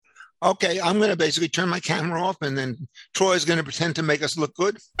Okay, I'm going to basically turn my camera off, and then Troy's going to pretend to make us look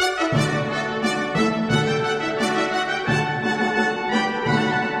good.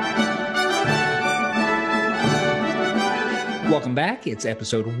 Welcome back. It's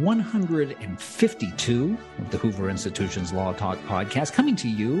episode 152 of the Hoover Institution's Law Talk podcast, coming to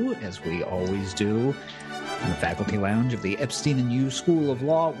you, as we always do, from the faculty lounge of the Epstein and Yu School of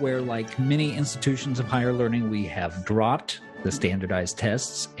Law, where, like many institutions of higher learning, we have dropped the standardized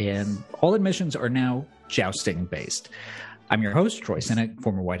tests, and all admissions are now jousting-based. I'm your host, Troy Senik,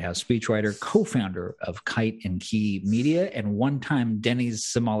 former White House speechwriter, co-founder of Kite and Key Media, and one-time Denny's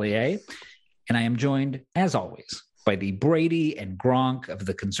sommelier. And I am joined, as always, by the Brady and Gronk of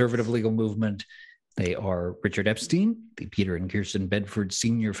the conservative legal movement. They are Richard Epstein, the Peter and Kirsten Bedford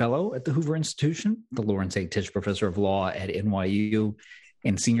Senior Fellow at the Hoover Institution, the Lawrence A. Tisch Professor of Law at NYU,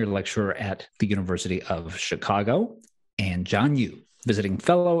 and Senior Lecturer at the University of Chicago, and John Yoo, Visiting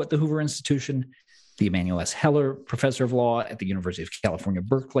Fellow at the Hoover Institution, the Emanuel S. Heller Professor of Law at the University of California,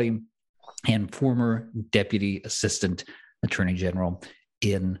 Berkeley, and former Deputy Assistant Attorney General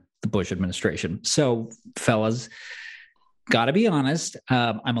in the Bush administration. So, fellas, got to be honest,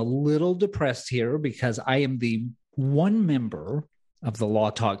 I'm a little depressed here because I am the one member of the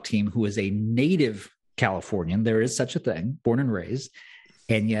Law Talk team who is a native Californian. There is such a thing, born and raised.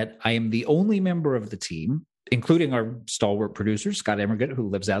 And yet I am the only member of the team, including our stalwart producer, Scott Emergett, who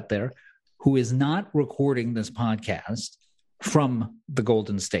lives out there, who is not recording this podcast from the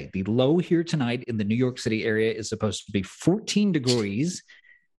Golden State. The low here tonight in the New York City area is supposed to be 14 degrees.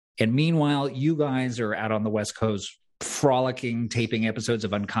 And meanwhile, you guys are out on the West Coast frolicking, taping episodes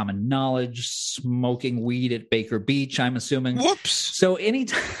of Uncommon Knowledge, smoking weed at Baker Beach, I'm assuming. Whoops. So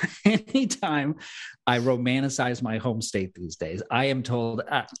anytime I romanticize my home state these days, I am told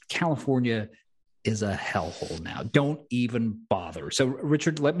California is a hellhole now. Don't even bother. So,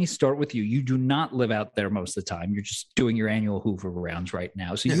 Richard, let me start with you. You do not live out there most of the time. You're just doing your annual Hoover rounds right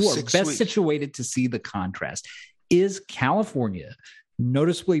now. So you are best situated to see the contrast. Is California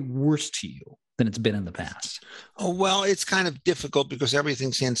noticeably worse to you than it's been in the past? Oh, well, it's kind of difficult because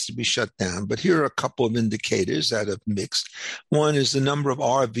everything seems to be shut down. But here are a couple of indicators that have mixed. One is the number of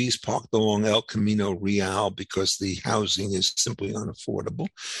RVs parked along El Camino Real because the housing is simply unaffordable.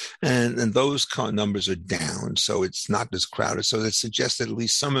 And those numbers are down, so it's not as crowded. So that suggests that at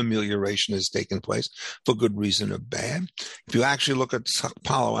least some amelioration has taken place for good reason or bad. If you actually look at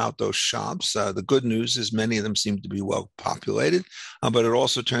Palo Alto shops, the good news is many of them seem to be well populated. But it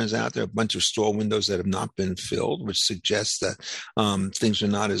also turns out there are a bunch of store windows that have not been filled, which suggests that things are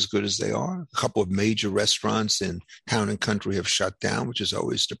not as good as they are. A couple of major restaurants in Town and Country have shut down, which is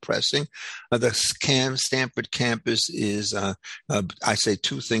always depressing. The Stanford campus is, I say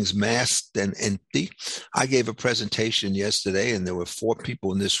two things, masked and empty. I gave a presentation yesterday, and there were 4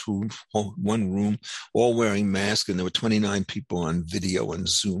 people in this room, one room, all wearing masks, and there were 29 people on video and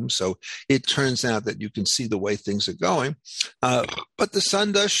Zoom. So it turns out that you can see the way things are going. But the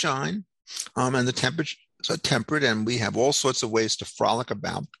sun does shine, and the temperatures are temperate, and we have all sorts of ways to frolic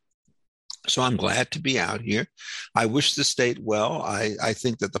about. So I'm glad to be out here. I wish the state well. I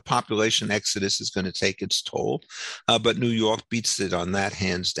think that the population exodus is going to take its toll, but New York beats it on that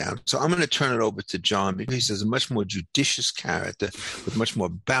hands down. So I'm going to turn it over to John because he's a much more judicious character with much more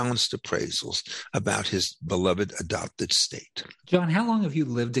balanced appraisals about his beloved adopted state. John, how long have you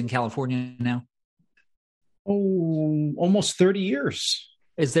lived in California now? Oh, almost 30 years.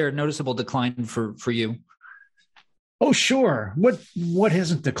 Is there a noticeable decline for you? Oh, sure. What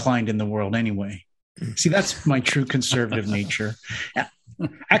hasn't declined in the world anyway? See, that's my true conservative nature.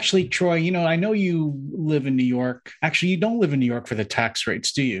 Actually, Troy, I know you live in New York. Actually, you don't live in New York for the tax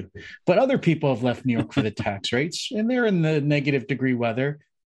rates, do you? But other people have left New York for the tax rates, and they're in the negative degree weather.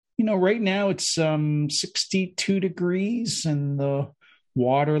 Right now it's 62 degrees and the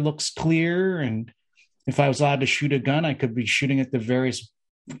water looks clear. And if I was allowed to shoot a gun, I could be shooting at the various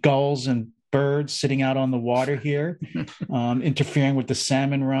gulls and birds sitting out on the water here, interfering with the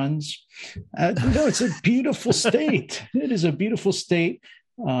salmon runs. It's a beautiful state. It is a beautiful state.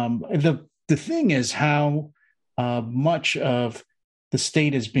 The thing is how much of the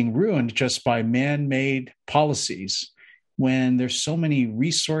state is being ruined just by man-made policies when there's so many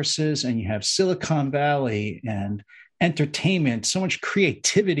resources and you have Silicon Valley and entertainment, so much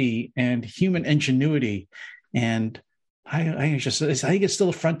creativity and human ingenuity. And I think it's still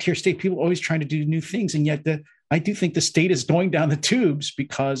a frontier state. People are always trying to do new things. And yet I do think the state is going down the tubes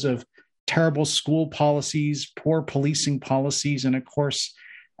because of terrible school policies, poor policing policies, and of course,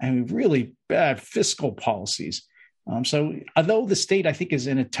 really bad fiscal policies. So although the state, I think, is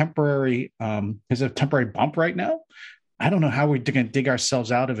in a temporary bump right now, I don't know how we're going to dig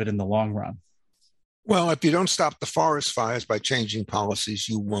ourselves out of it in the long run. Well, if you don't stop the forest fires by changing policies,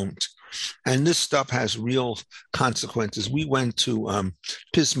 you won't. And this stuff has real consequences. We went to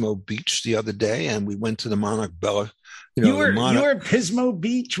Pismo Beach the other day, and we went to the Monarch Bella. You were at Pismo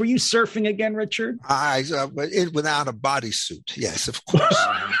Beach. Were you surfing again, Richard? Without a bodysuit. Yes, of course.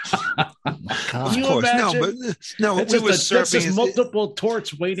 Of course. No, we were surfing. That's just multiple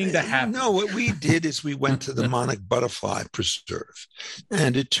torts waiting to happen. No, what we did is we went to the Monarch Butterfly Preserve,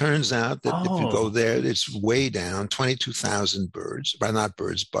 and it turns out that if you go there, it's way down, 22,000 birds, but not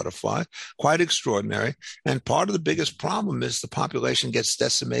birds, butterfly, quite extraordinary. And part of the biggest problem is the population gets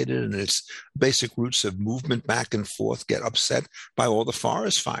decimated, and its basic routes of movement back and forth get upset by all the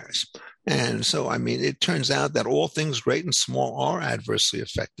forest fires. And so, I mean, it turns out that all things great and small are adversely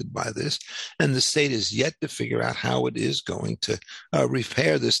affected by this. And the state is yet to figure out how it is going to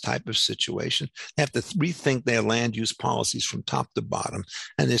repair this type of situation. They have to rethink their land use policies from top to bottom.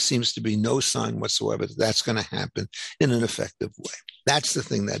 And there seems to be no sign whatsoever that that's going to happen in an effective way. That's the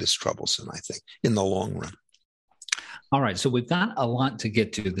thing that is troublesome, I think, in the long run. All right. So we've got a lot to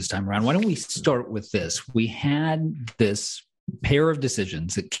get to this time around. Why don't we start with this? We had this pair of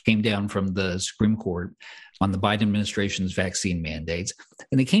decisions that came down from the Supreme Court on the Biden administration's vaccine mandates,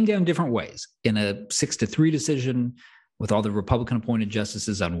 and they came down different ways. In a 6-3 decision with all the Republican-appointed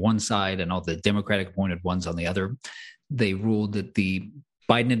justices on one side and all the Democratic-appointed ones on the other, they ruled that the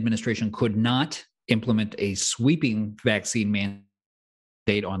Biden administration could not implement a sweeping vaccine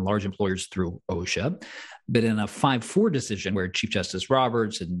mandate on large employers through OSHA. But in a 5-4 decision where Chief Justice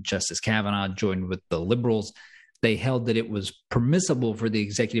Roberts and Justice Kavanaugh joined with the liberals, they held that it was permissible for the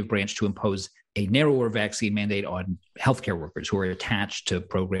executive branch to impose a narrower vaccine mandate on healthcare workers who are attached to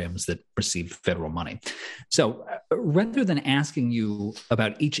programs that receive federal money. So rather than asking you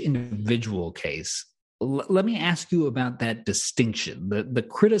about each individual case, let me ask you about that distinction. The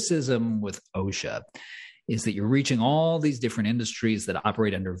criticism with OSHA is that you're reaching all these different industries that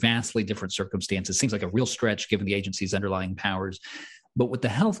operate under vastly different circumstances. Seems like a real stretch given the agency's underlying powers. But with the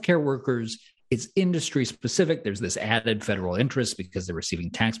healthcare workers, it's industry specific. There's this added federal interest because they're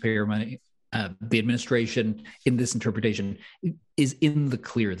receiving taxpayer money. The administration, in this interpretation, is in the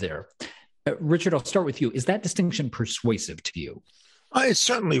clear there. Richard, I'll start with you. Is that distinction persuasive to you? It's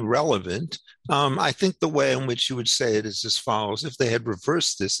certainly relevant. I think the way in which you would say it is as follows. If they had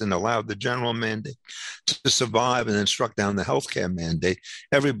reversed this and allowed the general mandate to survive and then struck down the healthcare mandate,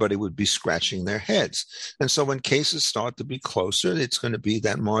 everybody would be scratching their heads. And so when cases start to be closer, it's going to be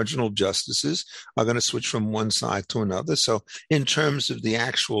that marginal justices are going to switch from one side to another. So in terms of the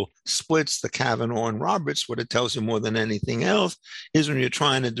actual splits, the Kavanaugh and Roberts, what it tells you more than anything else is when you're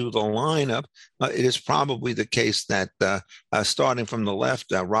trying to do the lineup, it is probably the case that starting from the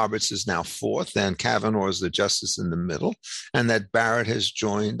left, Roberts is now fourth, and Kavanaugh is the justice in the middle, and that Barrett has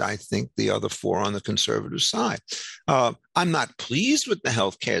joined, I think, the other four on the conservative side. I'm not pleased with the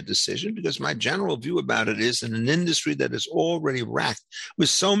healthcare decision because my general view about it is in an industry that is already racked with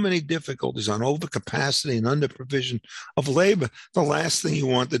so many difficulties on overcapacity and underprovision of labor, the last thing you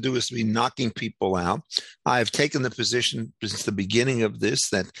want to do is to be knocking people out. I've taken the position since the beginning of this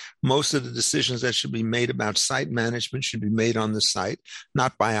that most of the decisions that should be made about site management should be made on the site,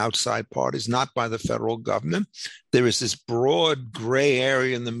 not by outside parties, not by the federal government. There is this broad gray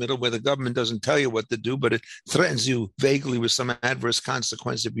area in the middle where the government doesn't tell you what to do, but it threatens you vaguely with some adverse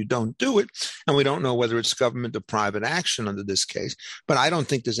consequence if you don't do it. And we don't know whether it's government or private action under this case. But I don't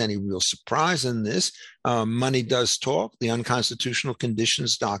think there's any real surprise in this. Money does talk. The unconstitutional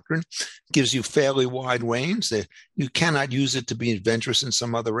conditions doctrine gives you fairly wide range. You cannot use it to be adventurous in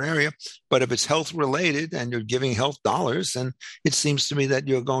some other area. But if it's health related and you're giving health dollars, then it seems to me that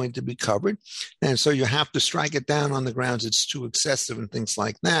you're going to be covered. And so you have to strike it down on the grounds it's too excessive and things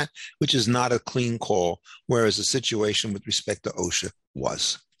like that, which is not a clean call, whereas the situation with respect to OSHA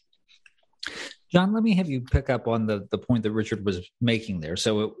was. John, let me have you pick up on the point that Richard was making there.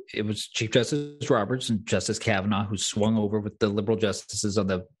 So it was Chief Justice Roberts and Justice Kavanaugh who swung over with the liberal justices on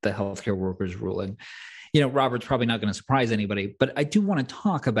the healthcare workers ruling. You know, Roberts probably not going to surprise anybody, but I do want to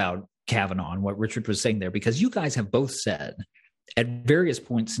talk about Kavanaugh and what Richard was saying there, because you guys have both said at various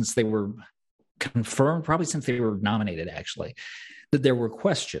points since they were confirmed, probably since they were nominated actually, that there were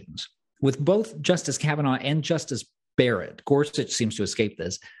questions with both Justice Kavanaugh and Justice Barrett. Gorsuch seems to escape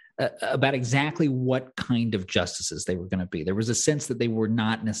this, about exactly what kind of justices they were going to be. There was a sense that they were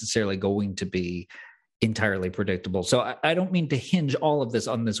not necessarily going to be entirely predictable. So I don't mean to hinge all of this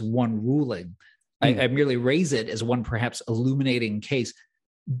on this one ruling. I merely raise it as one perhaps illuminating case.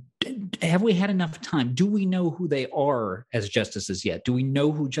 Have we had enough time? Do we know who they are as justices yet? Do we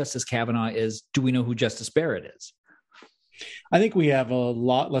know who Justice Kavanaugh is? Do we know who Justice Barrett is? I think we have a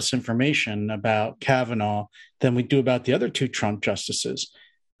lot less information about Kavanaugh than we do about the other two Trump justices.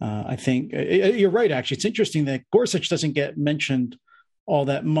 I think you're right, actually. It's interesting that Gorsuch doesn't get mentioned all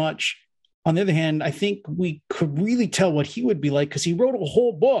that much. On the other hand, I think we could really tell what he would be like because he wrote a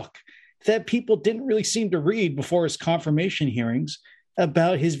whole book that people didn't really seem to read before his confirmation hearings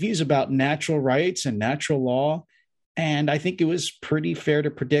about his views about natural rights and natural law. And I think it was pretty fair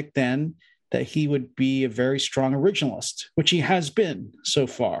to predict then that he would be a very strong originalist, which he has been so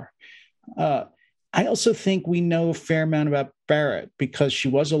far. I also think we know a fair amount about Barrett because she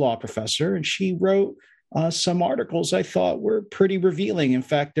was a law professor and she wrote some articles I thought were pretty revealing. In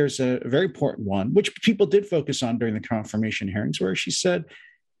fact, there's a very important one, which people did focus on during the confirmation hearings, where she said,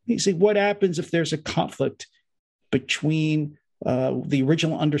 what happens if there's a conflict between the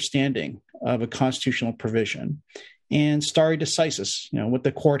original understanding of a constitutional provision and stare decisis, what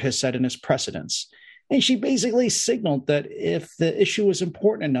the court has said in its precedents. And she basically signaled that if the issue was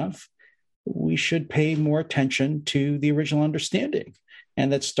important enough, we should pay more attention to the original understanding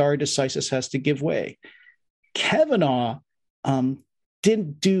and that stare decisis has to give way. Kavanaugh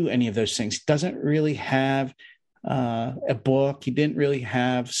didn't do any of those things. He doesn't really have a book. He didn't really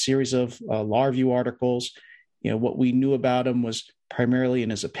have a series of law review articles. What we knew about him was primarily in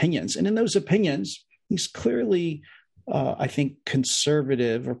his opinions. And in those opinions, he's clearly, I think,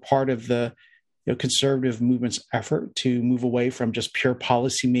 conservative or part of the conservative movement's effort to move away from just pure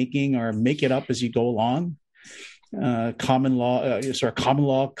policymaking or make it up as you go along, common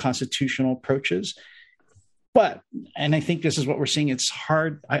law constitutional approaches. And I think this is what we're seeing. It's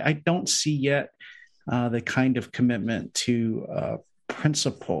hard. I don't see yet the kind of commitment to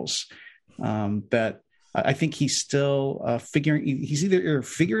principles that I think he's still figuring. He's either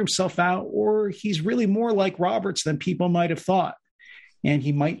figuring himself out or he's really more like Roberts than people might have thought. And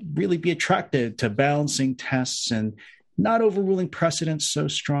he might really be attracted to balancing tests and not overruling precedents so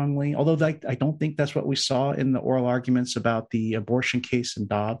strongly, although I don't think that's what we saw in the oral arguments about the abortion case in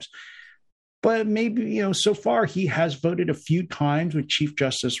Dobbs. But maybe, so far he has voted a few times with Chief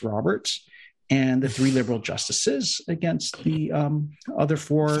Justice Roberts and the three liberal justices against the other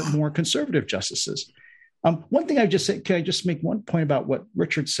four more conservative justices. One thing can I just make one point about what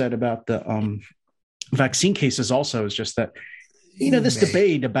Richard said about the vaccine cases also is just that, this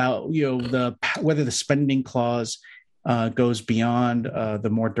debate about, whether the spending clause goes beyond the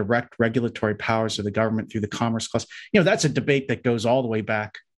more direct regulatory powers of the government through the Commerce Clause. That's a debate that goes all the way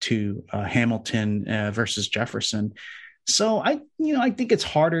back to Hamilton versus Jefferson. So I think it's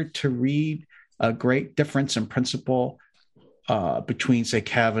harder to read a great difference in principle between, say,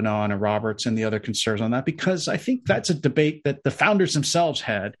 Kavanaugh and Roberts and the other conservatives on that, because I think that's a debate that the founders themselves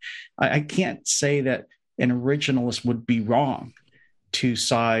had. I can't say that an originalist would be wrong to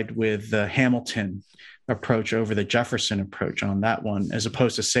side with the Hamilton approach over the Jefferson approach on that one, as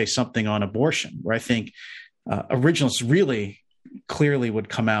opposed to, say, something on abortion, where I think originalists really clearly would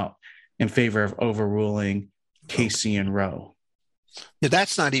come out in favor of overruling Casey and Roe. Yeah,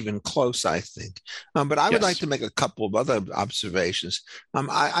 that's not even close, I think. But I would like to make a couple of other observations.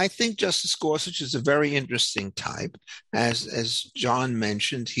 I think Justice Gorsuch is a very interesting type. As John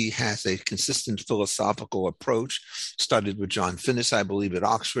mentioned, he has a consistent philosophical approach. Studied with John Finnis, I believe, at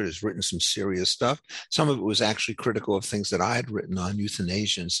Oxford, has written some serious stuff. Some of it was actually critical of things that I had written on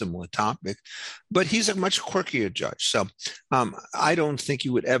euthanasia and similar topics. But he's a much quirkier judge. So I don't think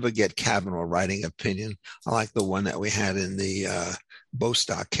you would ever get Kavanaugh writing opinion like the one that we had in the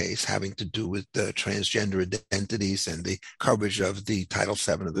Bostock case having to do with the transgender identities and the coverage of the Title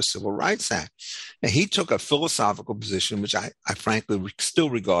VII of the Civil Rights Act. And he took a philosophical position, which I frankly still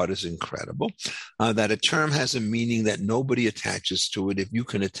regard as incredible, that a term has a meaning that nobody attaches to it if you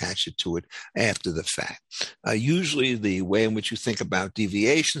can attach it to it after the fact. Usually the way in which you think about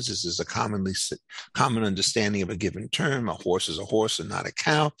deviations is there's a common understanding of a given term. A horse is a horse and not a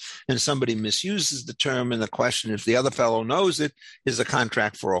cow. And somebody misuses the term, and the question, if the other fellow knows it, is a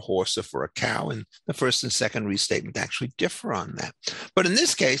contract for a horse or for a cow, and the first and second restatement actually differ on that. But in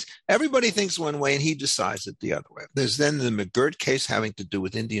this case, everybody thinks one way and he decides it the other way. There's then the McGirt case having to do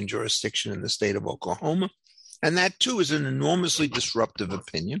with Indian jurisdiction in the state of Oklahoma, and that too is an enormously disruptive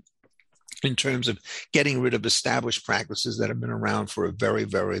opinion in terms of getting rid of established practices that have been around for a very,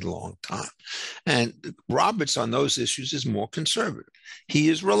 very long time. And Roberts on those issues is more conservative. He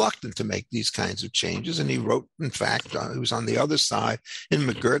is reluctant to make these kinds of changes. And he wrote, in fact, he was on the other side in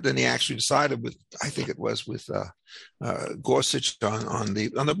McGirt, and he actually decided with, I think it was with Gorsuch on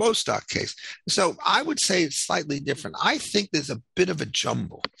the Bostock case. So I would say it's slightly different. I think there's a bit of a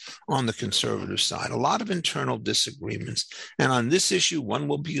jumble on the conservative side, a lot of internal disagreements. And on this issue, one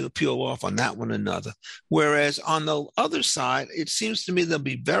will peel off, on that one another. Whereas on the other side, it seems to me there'll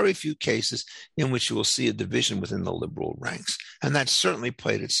be very few cases in which you will see a division within the liberal ranks. And that certainly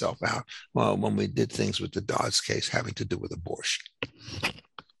played itself out when we did things with the Dodds case having to do with abortion.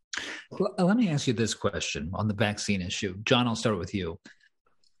 Well, let me ask you this question on the vaccine issue. John, I'll start with you.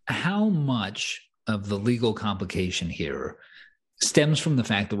 How much of the legal complication here stems from the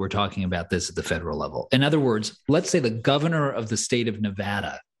fact that we're talking about this at the federal level? In other words, let's say the governor of the state of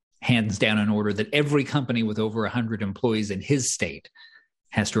Nevada hands down an order that every company with over 100 employees in his state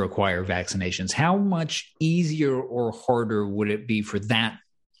has to require vaccinations. How much easier or harder would it be for that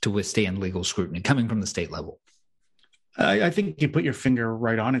to withstand legal scrutiny coming from the state level? I think you put your finger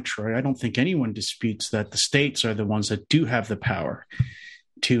right on it, Troy. I don't think anyone disputes that the states are the ones that do have the power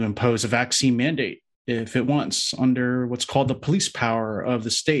to impose a vaccine mandate if it wants, under what's called the police power of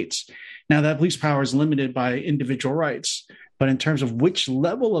the states. Now, that police power is limited by individual rights, but in terms of which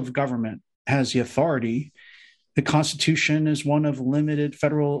level of government has the authority, the Constitution is one of limited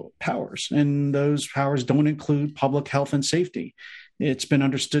federal powers, and those powers don't include public health and safety. It's been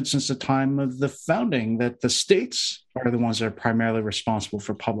understood since the time of the founding that the states are the ones that are primarily responsible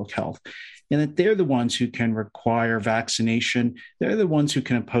for public health, and that they're the ones who can require vaccination. They're the ones who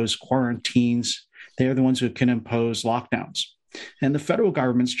can impose quarantines. They're the ones who can impose lockdowns. And the federal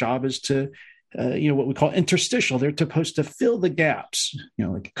government's job is to, what we call interstitial. They're supposed to fill the gaps,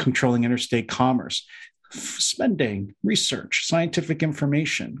 like controlling interstate commerce, spending, research, scientific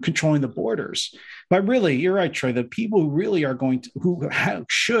information, controlling the borders. But really, you're right, Troy, the people who really are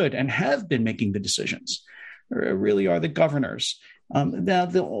should and have been making the decisions really are the governors. Now,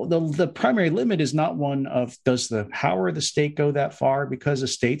 the primary limit is not one of does the power of the state go that far, because the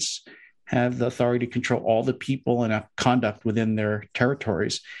states have the authority to control all the people and conduct within their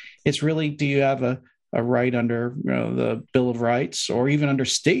territories. It's really, do you have a right under the Bill of Rights or even under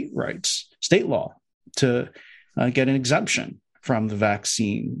state rights, state law, to get an exemption from the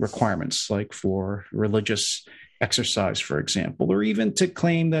vaccine requirements, like for religious exercise, for example, or even to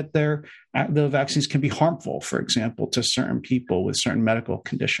claim that the vaccines can be harmful, for example, to certain people with certain medical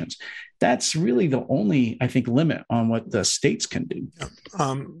conditions. That's really the only, I think, limit on what the states can do.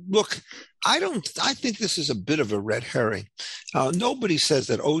 Look, I think this is a bit of a red herring. Nobody says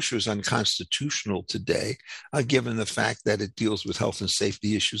that OSHA is unconstitutional today, given the fact that it deals with health and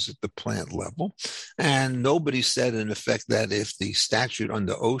safety issues at the plant level. And nobody said, in effect, that if the statute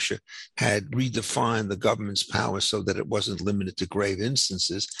under OSHA had redefined the government's power so that it wasn't limited to grave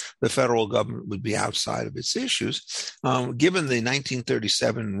instances, the federal government would be outside of its issues. Given the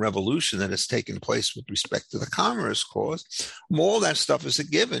 1937 revolution that has taken place with respect to the Commerce Clause, all that stuff is a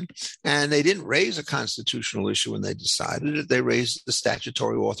given. And they didn't raise a constitutional issue when they decided it. They raised the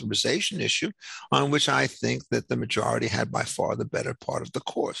statutory authorization issue, on which I think that the majority had by far the better part of the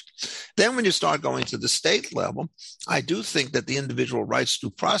course. Then when you start going to the state level, I do think that the individual rights due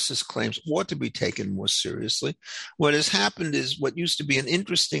process claims ought to be taken more seriously. What has happened is what used to be an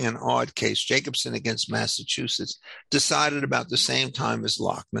interesting and odd case, Jacobson against Massachusetts, decided about the same time as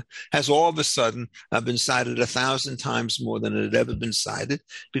Lochner, has all of a sudden been cited 1,000 times more than it had ever been cited,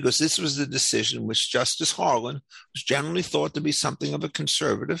 because this was the decision which Justice Harlan was generally thought to be something of a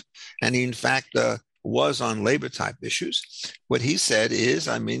conservative, and he in fact was on labor type issues. What he said is,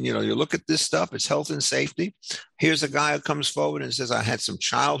 you look at this stuff, it's health and safety. Here's a guy who comes forward and says, I had some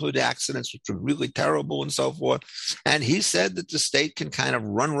childhood accidents, which were really terrible and so forth. And he said that the state can kind of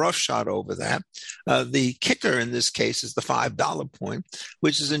run roughshod over that. The kicker in this case is the $5 point,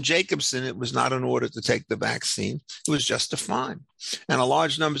 which is in Jacobson, it was not an order to take the vaccine. It was just a fine. And a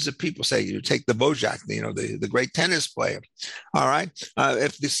large numbers of people say, you take the Bojak, the great tennis player. All right.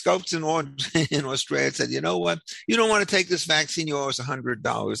 If the scopes in Australia said, you know what, you don't want to take this vaccine, you owe us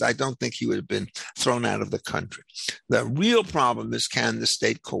 $100, I don't think he would have been thrown out of the country. The real problem is, can the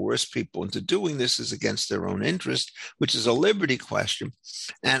state coerce people into doing this is against their own interest, which is a liberty question.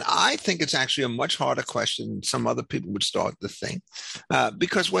 And I think it's actually a much harder question than some other people would start to think,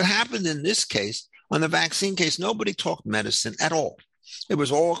 because what happened in this case, on the vaccine case, nobody talked medicine at all. It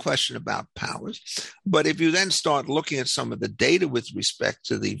was all a question about powers. But if you then start looking at some of the data with respect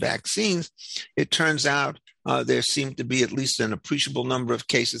to the vaccines, it turns out there seemed to be at least an appreciable number of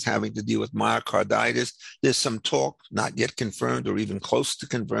cases having to deal with myocarditis. There's some talk, not yet confirmed or even close to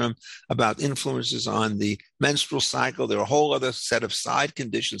confirmed, about influences on the menstrual cycle. There are a whole other set of side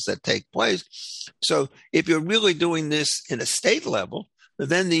conditions that take place. So if you're really doing this in a state level, But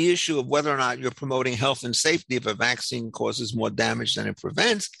then the issue of whether or not you're promoting health and safety if a vaccine causes more damage than it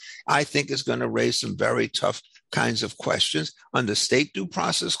prevents, I think is going to raise some very tough kinds of questions under state due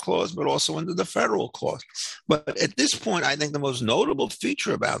process clause, but also under the federal clause. But at this point, I think the most notable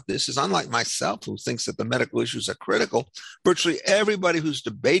feature about this is, unlike myself, who thinks that the medical issues are critical, virtually everybody who's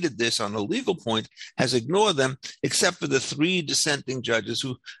debated this on a legal point has ignored them, except for the 3 dissenting judges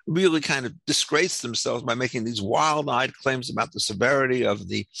who really kind of disgrace themselves by making these wild-eyed claims about the severity of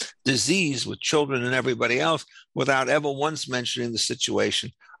the disease with children and everybody else without ever once mentioning the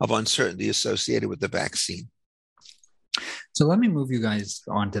situation of uncertainty associated with the vaccine. So let me move you guys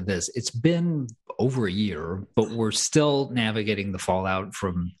onto this. It's been over a year, but we're still navigating the fallout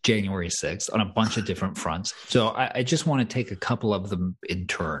from January 6th on a bunch of different fronts. So I just want to take a couple of them in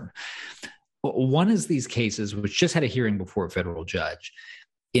turn. One is these cases, which just had a hearing before a federal judge,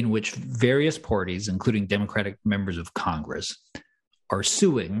 in which various parties, including Democratic members of Congress, are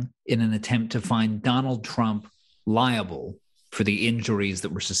suing in an attempt to find Donald Trump liable for the injuries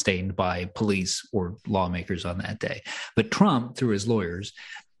that were sustained by police or lawmakers on that day. But Trump, through his lawyers,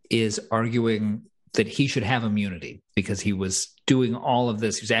 is arguing that he should have immunity because he was doing all of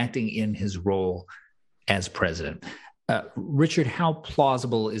this. He was acting in his role as president. Richard, how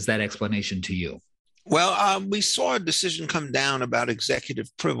plausible is that explanation to you? Well, we saw a decision come down about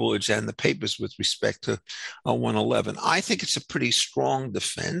executive privilege and the papers with respect to 111. I think it's a pretty strong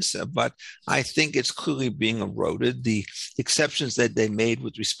defense, but I think it's clearly being eroded. The exceptions that they made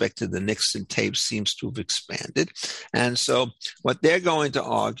with respect to the Nixon tapes seems to have expanded. And so what they're going to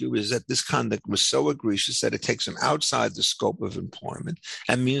argue is that this conduct was so egregious that it takes him outside the scope of employment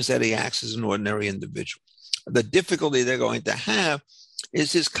and means that he acts as an ordinary individual. The difficulty they're going to have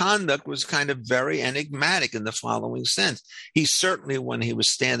is his conduct was kind of very enigmatic in the following sense. He certainly, when he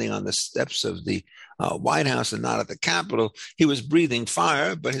was standing on the steps of the White House and not at the Capitol, he was breathing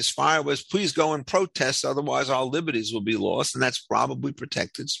fire, but his fire was, please go and protest, otherwise our liberties will be lost, and that's probably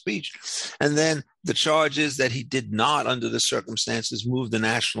protected speech. And then the charge is that he did not, under the circumstances, move the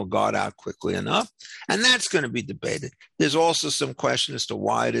National Guard out quickly enough, and that's going to be debated. There's also some question as to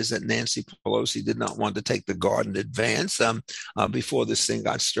why it is that Nancy Pelosi did not want to take the Guard in advance before this thing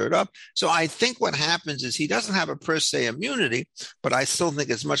got stirred up. So I think what happens is he doesn't have a per se immunity, but I still think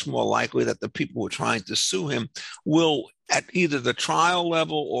it's much more likely that the people who are trying to sue him will, at either the trial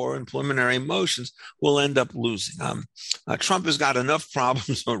level or in preliminary motions, will end up losing. Trump has got enough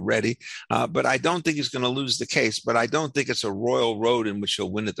problems already, but I don't think he's going to lose the case. But I don't think it's a royal road in which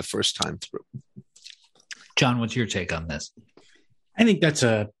he'll win it the first time through. John, what's your take on this? I think that's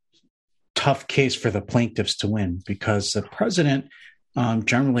a tough case for the plaintiffs to win because the president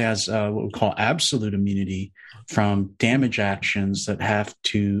generally has what we call absolute immunity from damage actions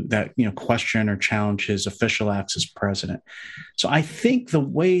that question or challenge his official acts as president. So I think the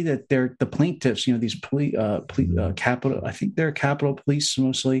way that the plaintiffs, these Capitol, I think they're Capitol Police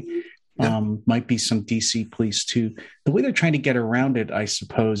mostly, might be some DC police too. The way they're trying to get around it, I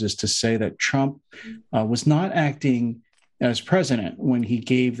suppose, is to say that Trump was not acting as president when he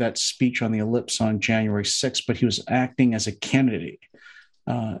gave that speech on the ellipse on January 6th, but he was acting as a candidate.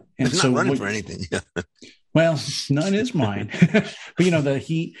 He's not running for anything. Well, none is mine. But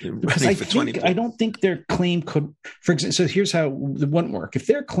because I don't think their claim could, for example, so here's how it wouldn't work. If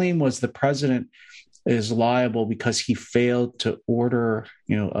their claim was the president is liable because he failed to order,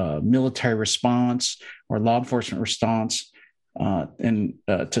 a military response or law enforcement response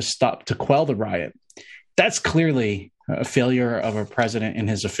to quell the riot, that's clearly a failure of a president in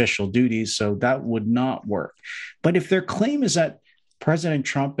his official duties. So that would not work. But if their claim is that President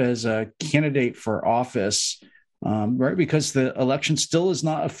Trump as a candidate for office, right? Because the election still is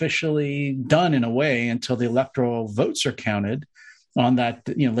not officially done in a way until the electoral votes are counted on that,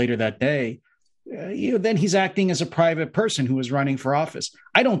 later that day. Then he's acting as a private person who is running for office.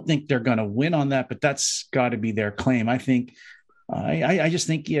 I don't think they're going to win on that, but that's got to be their claim. I think. I just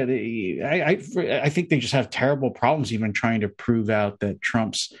think, I think they just have terrible problems even trying to prove out that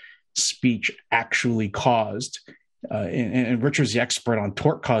Trump's speech actually caused. And Richard's the expert on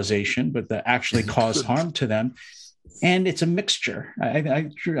tort causation, but that actually caused harm to them. And it's a mixture. I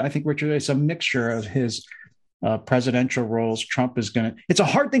think, Richard, it's a mixture of his presidential roles. Trump is going to – it's a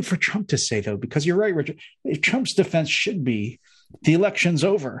hard thing for Trump to say, though, because you're right, Richard. Trump's defense should be the election's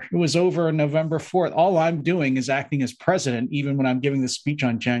over. It was over on November 4th. All I'm doing is acting as president, even when I'm giving the speech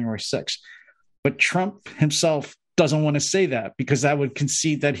on January 6th. But Trump himself doesn't want to say that because that would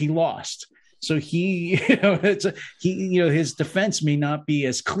concede that he lost. So his defense may not be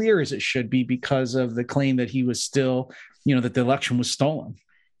as clear as it should be because of the claim that he was still, that the election was stolen.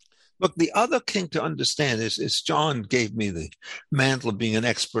 Look, the other thing to understand is John gave me the mantle of being an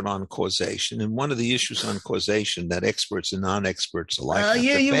expert on causation. And one of the issues on causation that experts and non-experts alike have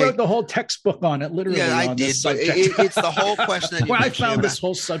yeah, to you peg. wrote the whole textbook on it, literally. Yeah, I on did, this but subject. it's the whole question that you Well, I mentioned found about- this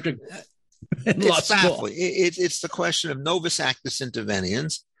whole subject in law It's school. baffling. It's the question of novus actus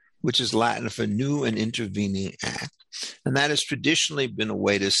interveniens, which is Latin for new and intervening act. And that has traditionally been a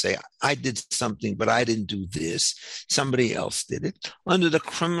way to say, I did something, but I didn't do this. Somebody else did it. Under the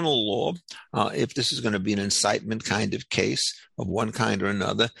criminal law, if this is going to be an incitement kind of case of one kind or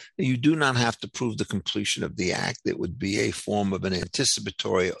another, you do not have to prove the completion of the act. It would be a form of an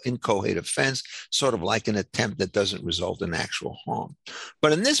anticipatory inchoate offense, sort of like an attempt that doesn't result in actual harm.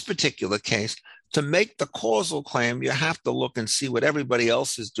 But in this particular case, to make the causal claim, you have to look and see what everybody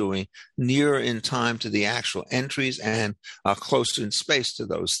else is doing nearer in time to the actual entries and closer in space to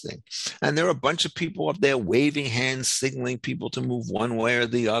those things. And there are a bunch of people up there waving hands, signaling people to move one way or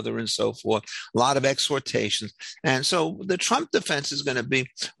the other and so forth, a lot of exhortations. And so the Trump defense is going to be,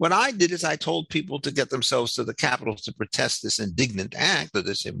 what I did is I told people to get themselves to the Capitol to protest this indignant act or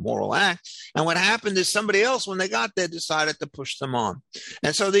this immoral act. And what happened is somebody else, when they got there, decided to push them on.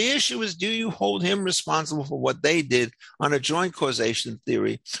 And so the issue is, do you hold him responsible for what they did on a joint causation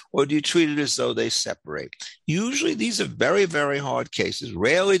theory, or do you treat it as though they separate? Usually these are very, very hard cases,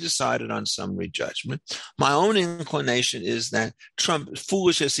 rarely decided on summary judgment. My own inclination is that Trump,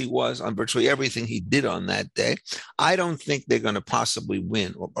 foolish as he was on virtually everything he did on that day, I don't think they're going to possibly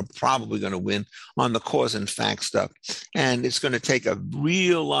win, or are probably going to win on the cause and fact stuff. And it's going to take a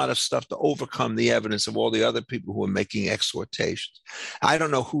real lot of stuff to overcome the evidence of all the other people who are making exhortations. I don't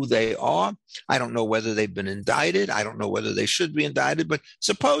know who they are. I don't know whether they've been indicted. I don't know whether they should be indicted. But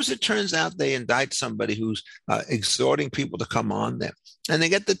suppose it turns out they indict somebody who's exhorting people to come on there. And they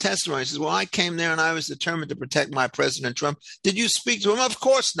get the testimony. He says, well, I came there and I was determined to protect my President Trump. Did you speak to him? Of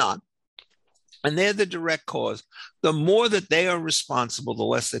course not. And they're the direct cause. The more that they are responsible, the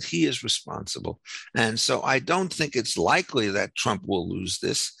less that he is responsible. And so I don't think it's likely that Trump will lose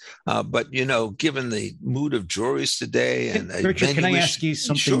this. But, you know, given the mood of juries today and Richard, can I ask you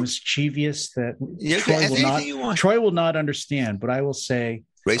something mischievous that Troy will not understand, but I will say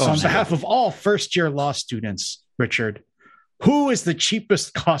on behalf of all first-year law students, Richard, who is the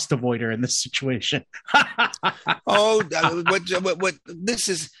cheapest cost avoider in this situation? What this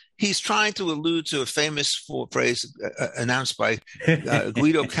is, he's trying to allude to a famous phrase announced by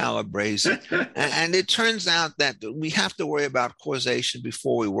Guido Calabrese. And it turns out that we have to worry about causation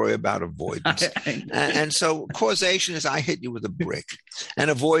before we worry about avoidance. And so causation is I hit you with a brick,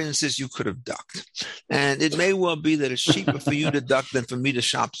 and avoidance is you could have ducked. And it may well be that it's cheaper for you to duck than for me to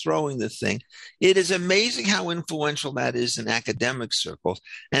stop throwing the thing. It is amazing how influential that is in academic circles.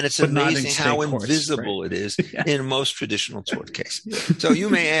 And it's amazing how invisible it is in most traditional tort cases. So you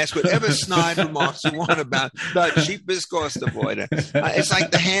may ask whatever snide remarks you want about the cheapest cost avoider. It's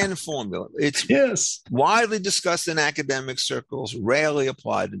like the hand formula. It's widely discussed in academic circles, rarely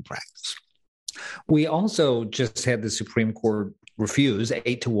applied in practice. We also just had the Supreme Court refuse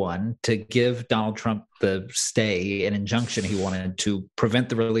 8-1 to give Donald Trump the stay, an injunction he wanted to prevent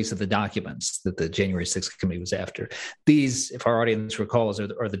the release of the documents that the January 6th committee was after. These, if our audience recalls, are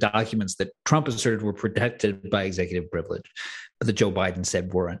the documents that Trump asserted were protected by executive privilege, but that Joe Biden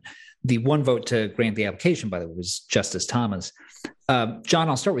said weren't. The one vote to grant the application, by the way, was Justice Thomas. John,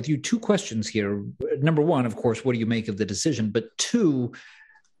 I'll start with you. 2 questions here. Number one, of course, what do you make of the decision? But 2,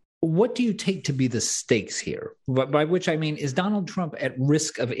 what do you take to be the stakes here? By which I mean, is Donald Trump at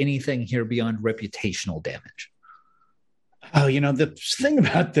risk of anything here beyond reputational damage? Oh, you know, the thing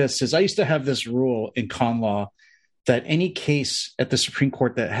about this is I used to have this rule in con law that any case at the Supreme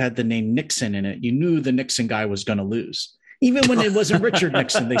Court that had the name Nixon in it, you knew the Nixon guy was going to lose. Even when it wasn't Richard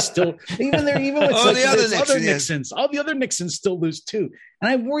Nixon, they still, even with all the other Nixons still lose too.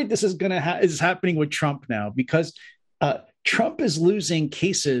 And I'm worried this is is happening with Trump now because Trump is losing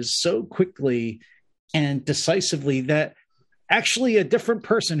cases so quickly and decisively that actually a different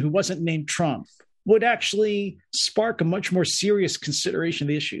person who wasn't named Trump would actually spark a much more serious consideration of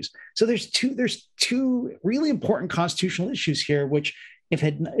the issues. So there's two really important constitutional issues here, which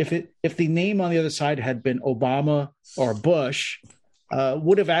if the name on the other side had been Obama or Bush,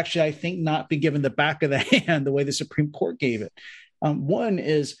 would have actually, I think, not been given the back of the hand the way the Supreme Court gave it. One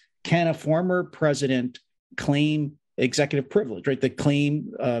is, can a former president claim executive privilege, right? The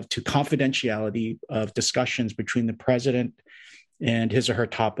claim to confidentiality of discussions between the president and his or her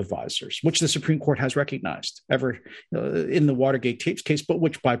top advisors, which the Supreme Court has recognized in the Watergate tapes case, but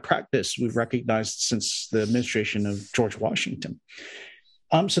which by practice we've recognized since the administration of George Washington.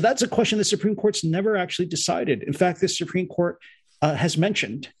 So that's a question the Supreme Court's never actually decided. In fact, the Supreme Court has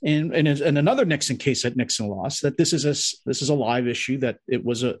mentioned in another Nixon case that Nixon lost that this is a live issue that it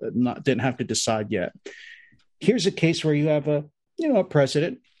was didn't have to decide yet. Here's a case where you have a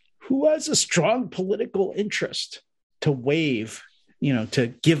president who has a strong political interest to waive,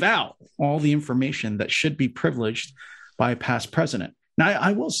 to give out all the information that should be privileged by a past president. Now,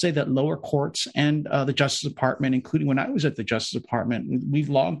 I will say that lower courts and the Justice Department, including when I was at the Justice Department, we've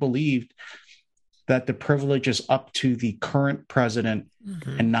long believed that the privilege is up to the current president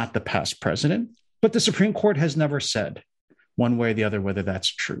and not the past president. But the Supreme Court has never said one way or the other whether that's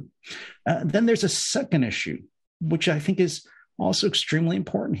true. Then there's a second issue, which I think is also extremely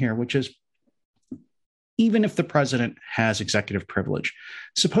important here, which is even if the president has executive privilege,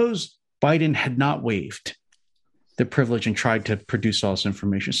 suppose Biden had not waived the privilege and tried to produce all this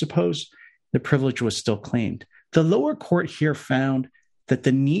information. Suppose the privilege was still claimed. The lower court here found that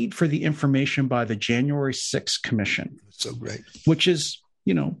the need for the information by the January 6th Commission, so great, which is,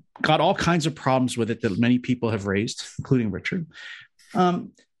 got all kinds of problems with it that many people have raised, including Richard,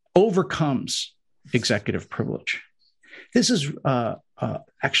 overcomes executive privilege. This is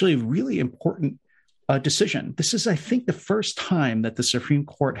actually a really important decision. This is, I think, the first time that the Supreme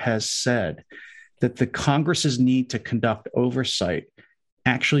Court has said that the Congress's need to conduct oversight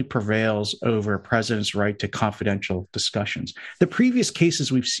actually prevails over a president's right to confidential discussions. The previous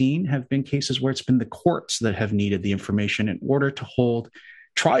cases we've seen have been cases where it's been the courts that have needed the information in order to hold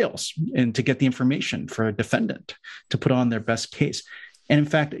trials and to get the information for a defendant to put on their best case. And in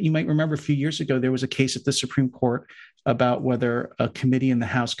fact, you might remember a few years ago, there was a case at the Supreme Court about whether a committee in the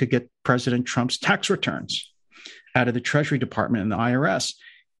House could get President Trump's tax returns out of the Treasury Department and the IRS.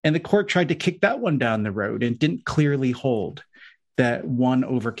 And the court tried to kick that one down the road and didn't clearly hold that one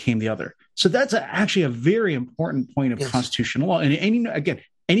overcame the other. So that's actually a very important point of constitutional law. And again,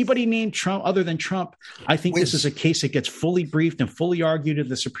 anybody named Trump other than Trump, I think this is a case that gets fully briefed and fully argued at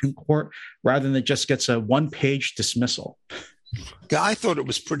the Supreme Court rather than just gets a one-page dismissal. Yeah, I thought it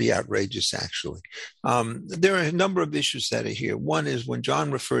was pretty outrageous, actually. There are a number of issues that are here. One is when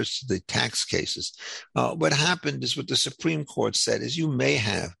John refers to the tax cases, what happened is what the Supreme Court said is you may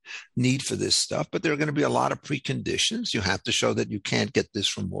have need for this stuff, but there are going to be a lot of preconditions. You have to show that you can't get this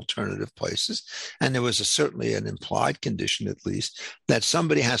from alternative places. And there was certainly an implied condition, at least, that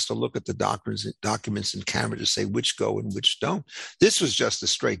somebody has to look at the documents in camera to say which go and which don't. This was just a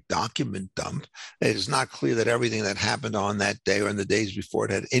straight document dump. It is not clear that everything that happened on that day or in the days before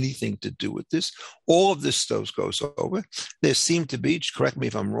it had anything to do with this. All of this stuff goes over. There seemed to be, correct me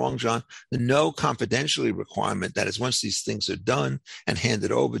if I'm wrong, John, no confidentiality requirement. That is, once these things are done and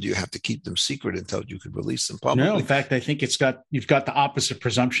handed over, do you have to keep them secret until you could release them publicly? No, in fact, I think you've got the opposite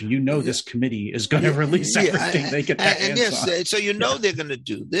presumption. This committee is going to release everything they get their hands on. So they're going to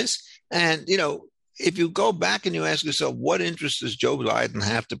do this. And, if you go back and you ask yourself, what interest does Joe Biden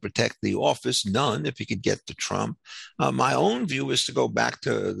have to protect the office? None, if he could get to Trump. My own view is to go back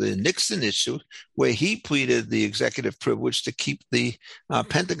to the Nixon issue, where he pleaded the executive privilege to keep the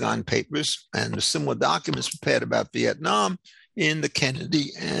Pentagon Papers and the similar documents prepared about Vietnam in the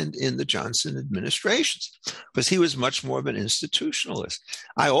Kennedy and in the Johnson administrations, because he was much more of an institutionalist.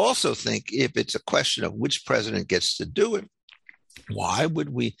 I also think if it's a question of which president gets to do it, why would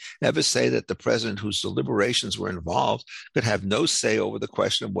we ever say that the president whose deliberations were involved could have no say over the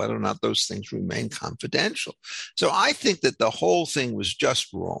question of whether or not those things remain confidential? So I think that the whole thing was just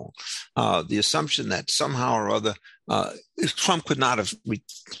wrong. The assumption that somehow or other Trump could not have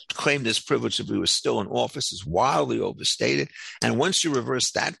claimed this privilege if he was still in office is wildly overstated. And once you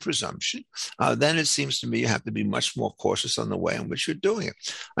reverse that presumption, then it seems to me you have to be much more cautious on the way in which you're doing it.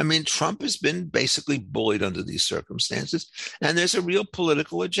 I mean, Trump has been basically bullied under these circumstances, and there's a real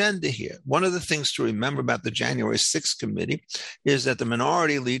political agenda here. One of the things to remember about the January 6th committee is that the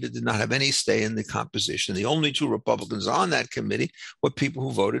minority leader did not have any say in the composition. The only two Republicans on that committee were people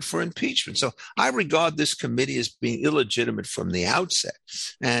who voted for impeachment. So I regard this committee as being illegitimate from the outset.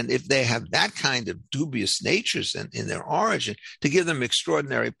 And if they have that kind of dubious natures in their origin, to give them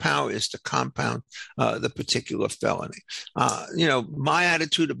extraordinary power is to compound the particular felony. My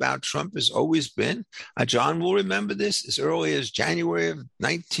attitude about Trump has always been, John will remember this, as early as January of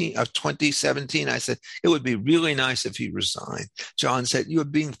 2017, I said, it would be really nice if he resigned. John said, you're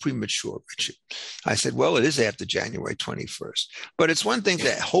being premature, Richard. I said, well, it is after January 21st. But it's one thing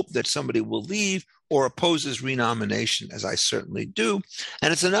to hope that somebody will leave or opposes renomination, as I certainly do.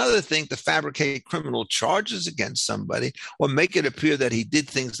 And it's another thing to fabricate criminal charges against somebody or make it appear that he did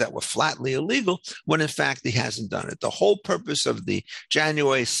things that were flatly illegal when in fact he hasn't done it. The whole purpose of the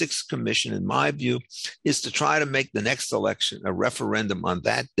January 6th Commission, in my view, is to try to make the next election a referendum on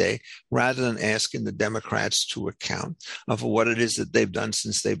that day rather than asking the Democrats to account for what it is that they've done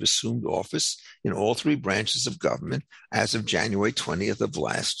since they've assumed office in all three branches of government as of January 20th of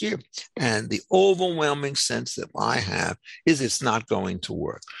last year. And the overwhelming sense that I have is it's not going to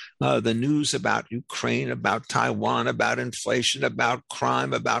work. The news about Ukraine, about Taiwan, about inflation, about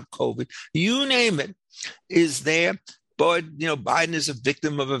crime, about COVID, you name it, is there. But, Biden is a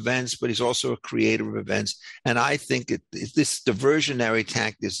victim of events, but he's also a creator of events. And I think this diversionary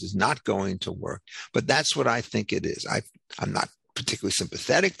tactic is not going to work. But that's what I think it is. I'm not particularly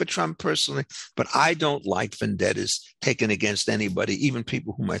sympathetic for Trump personally, but I don't like vendettas taken against anybody, even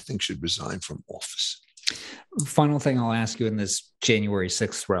people whom I think should resign from office. Final thing I'll ask you in this January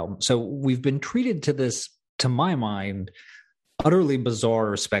 6th realm. So we've been treated to this, to my mind, utterly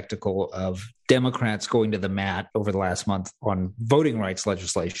bizarre spectacle of Democrats going to the mat over the last month on voting rights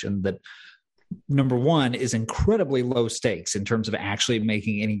legislation that, number one, is incredibly low stakes in terms of actually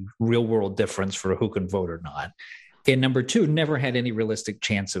making any real world difference for who can vote or not. And number two, never had any realistic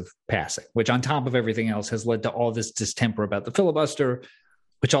chance of passing, which on top of everything else has led to all this distemper about the filibuster,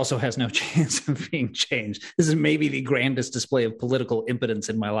 which also has no chance of being changed. This is maybe the grandest display of political impotence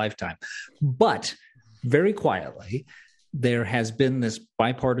in my lifetime. But very quietly, there has been this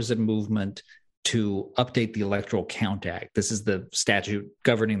bipartisan movement to update the Electoral Count Act. This is the statute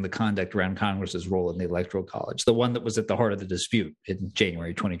governing the conduct around Congress's role in the Electoral College, the one that was at the heart of the dispute in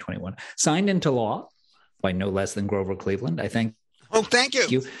January 2021, signed into law by no less than Grover Cleveland, I think. Oh, thank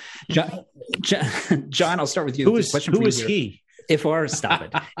you. John, I'll start with you. Who is he? Stop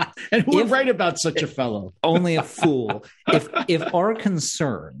it. And who would write about such a fellow? Only a fool. If our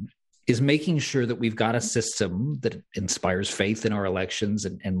concern is making sure that we've got a system that inspires faith in our elections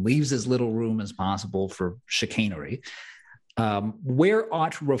and leaves as little room as possible for chicanery, where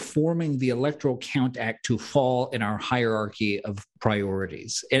ought reforming the Electoral Count Act to fall in our hierarchy of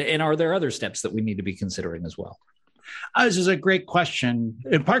priorities? And are there other steps that we need to be considering as well? This is a great question,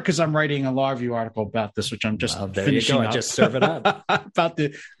 in part because I'm writing a law review article about this, which I'm just finishing up. I just serve it up. About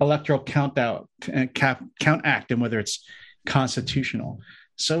the Electoral Count Act and whether it's constitutional.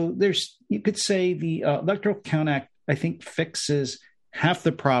 So you could say the Electoral Count Act, I think, fixes half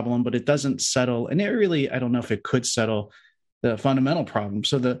the problem, but it doesn't settle. And I don't know if it could settle the fundamental problem.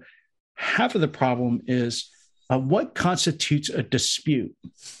 So the half of the problem is what constitutes a dispute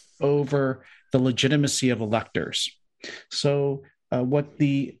over the legitimacy of electors. So I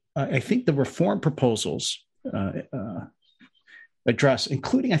think the reform proposals address,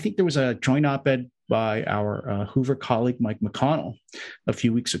 including, I think there was a joint op-ed by our Hoover colleague, Mike McConnell, a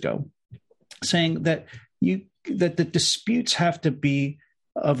few weeks ago, saying that the disputes have to be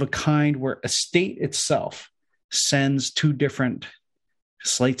of a kind where a state itself sends two different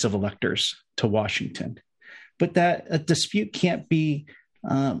slates of electors to Washington, but that a dispute can't be,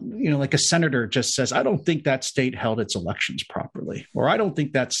 like a senator just says, I don't think that state held its elections properly, or I don't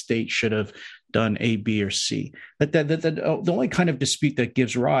think that state should have done A, B, or C. The only kind of dispute that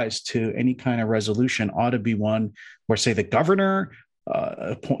gives rise to any kind of resolution ought to be one where, say, the governor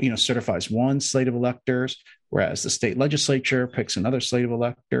certifies one slate of electors, whereas the state legislature picks another slate of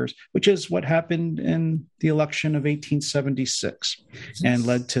electors, which is what happened in the election of 1876 and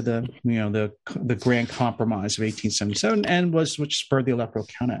led to the Grand Compromise of 1877 and which spurred the Electoral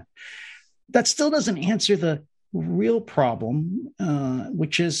Count Act. That still doesn't answer the real problem,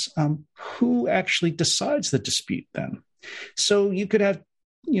 which is who actually decides the dispute then. So you could have,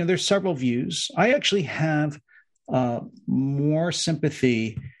 there's several views. I actually have more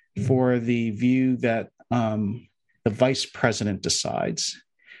sympathy for the view that the vice president decides.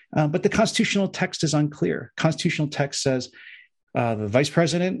 But the constitutional text is unclear. Constitutional text says the vice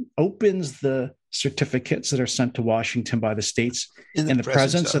president opens the certificates that are sent to Washington by the states in the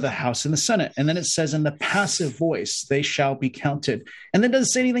presence of the House and the Senate. And then it says in the passive voice, they shall be counted. And then it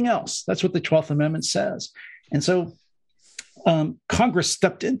doesn't say anything else. That's what the 12th Amendment says. And so Congress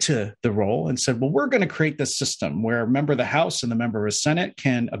stepped into the role and said, well, we're going to create this system where a member of the House and the member of the Senate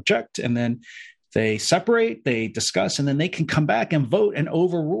can object, and then they separate, they discuss, and then they can come back and vote and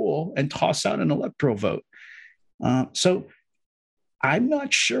overrule and toss out an electoral vote. So I'm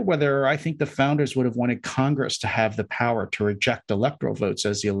not sure whether I think the founders would have wanted Congress to have the power to reject electoral votes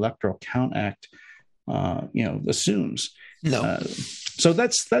as the Electoral Count Act, assumes. No. So I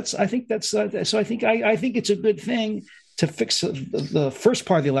think it's a good thing to fix the first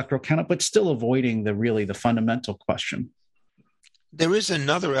part of the electoral count, but still avoiding the fundamental question? There is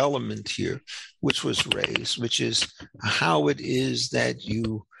another element here which was raised, which is how it is that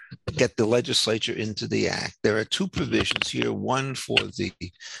you get the legislature into the act. There are two provisions here, one for the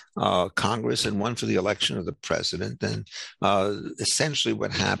Congress and one for the election of the president. And essentially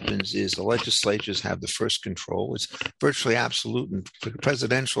what happens is the legislatures have the first control. It's virtually absolute in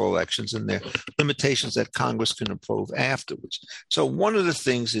presidential elections, and there are limitations that Congress can approve afterwards. So one of the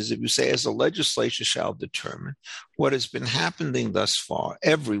things is, if you say, as the legislature shall determine, what has been happening thus far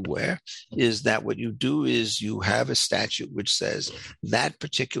everywhere is that what you do is you have a statute which says that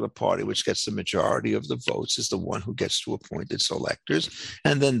particular party which gets the majority of the votes is the one who gets to appoint its electors,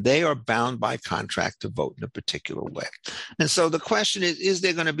 and then they are bound by contract to vote in a particular way. And so the question is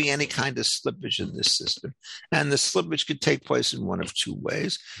there going to be any kind of slippage in this system? And the slippage could take place in one of two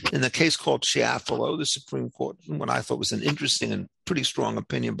ways. In the case called Chiafalo, the Supreme Court, what I thought was an interesting and pretty strong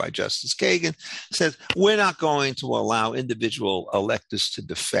opinion by Justice Kagan, says we're not going to allow individual electors to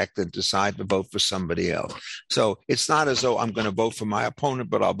defect and decide to vote for somebody else. So it's not as though I'm going to vote for my opponent,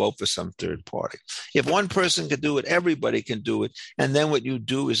 but I'll vote for some third party. If one person can do it, everybody can do it. And then what you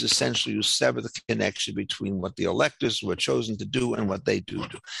do is essentially you sever the connection between what the electors were chosen to do and what they do.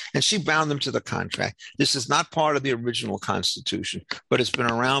 And she bound them to the contract. This is not part of the original Constitution, but it's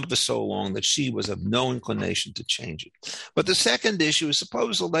been around for so long that she was of no inclination to change it. But the second issue is,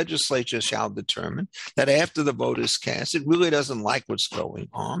 suppose the legislature shall determine that after the vote is cast, it really doesn't like what's going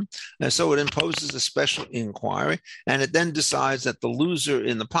on. And so it imposes a special inquiry, and it then decides that the loser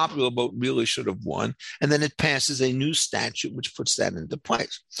in the popular vote really should have won. And then it passes a new statute which puts that into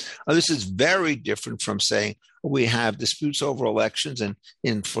place. This is very different from saying, we have disputes over elections.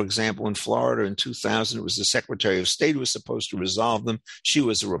 And for example, in Florida in 2000, it was the Secretary of State who was supposed to resolve them. She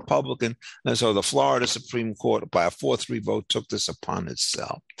was a Republican. And so the Florida Supreme Court, by a 4-3 vote, took this upon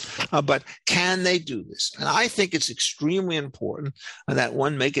itself. But can they do this? And I think it's extremely important that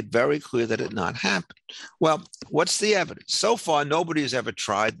one make it very clear that it not happen. Well, what's the evidence? So far, nobody has ever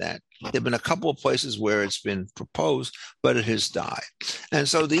tried that. There have been a couple of places where it's been proposed, but it has died. And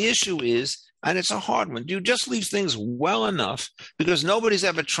so the issue is, and it's a hard one, do you just leave things well enough? Because nobody's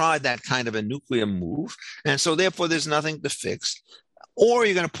ever tried that kind of a nuclear move. And so therefore, there's nothing to fix. Or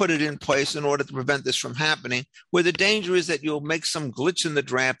you're going to put it in place in order to prevent this from happening, where the danger is that you'll make some glitch in the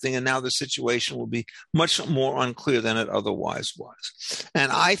drafting, and now the situation will be much more unclear than it otherwise was.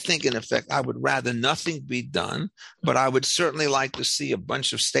 And I think, in effect, I would rather nothing be done, but I would certainly like to see a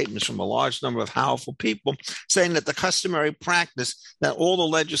bunch of statements from a large number of powerful people saying that the customary practice that all the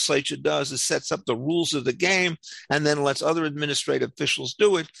legislature does is sets up the rules of the game and then lets other administrative officials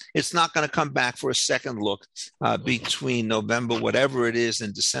do it. It's not going to come back for a second look between November, whatever it is,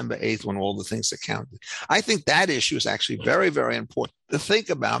 and December 8th, when all the things are counted. I think that issue is actually very, very important to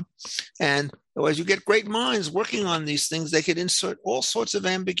think about. And as you get great minds working on these things, they could insert all sorts of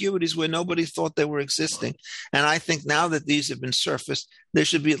ambiguities where nobody thought they were existing. And I think now that these have been surfaced, there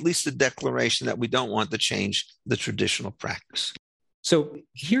should be at least a declaration that we don't want to change the traditional practice. So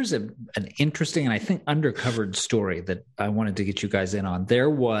here's an interesting and I think undercovered story that I wanted to get you guys in on. There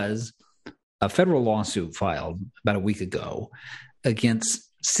was a federal lawsuit filed about a week ago against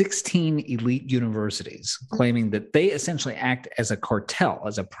 16 elite universities, claiming that they essentially act as a cartel,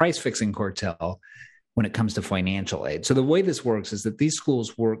 as a price-fixing cartel when it comes to financial aid. So the way this works is that these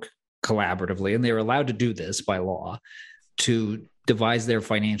schools work collaboratively, and they're allowed to do this by law, to devise their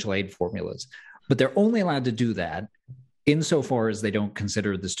financial aid formulas. But they're only allowed to do that insofar as they don't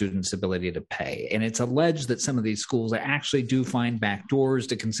consider the student's ability to pay. And it's alleged that some of these schools actually do find backdoors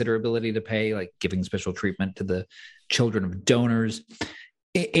to consider ability to pay, like giving special treatment to the children of donors.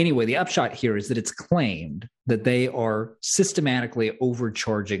 Anyway, the upshot here is that it's claimed that they are systematically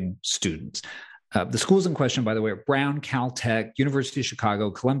overcharging students. The schools in question, by the way, are Brown, Caltech, University of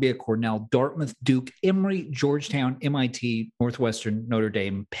Chicago, Columbia, Cornell, Dartmouth, Duke, Emory, Georgetown, MIT, Northwestern, Notre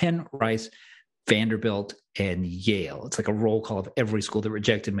Dame, Penn, Rice, Vanderbilt, and Yale. It's like a roll call of every school that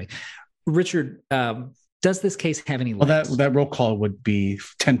rejected me. Richard, does this case have any legs? Well, that roll call would be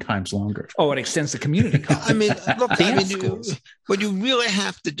 10 times longer. Oh, it extends the community college. I mean, look, what you really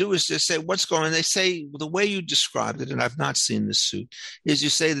have to do is just say what's going on. They say the way you described it, and I've not seen this suit, is you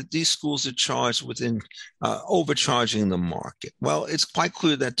say that these schools are charged within overcharging the market. Well, it's quite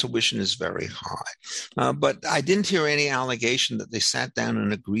clear that tuition is very high. But I didn't hear any allegation that they sat down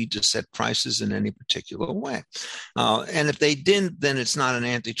and agreed to set prices in any particular way. And if they didn't, then it's not an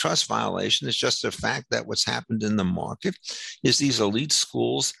antitrust violation. It's just a fact that what's happened in the market is these elite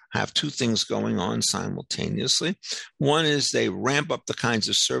schools have two things going on simultaneously. One is they ramp up the kinds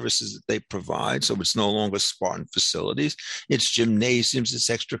of services that they provide, so it's no longer Spartan facilities. It's gymnasiums, it's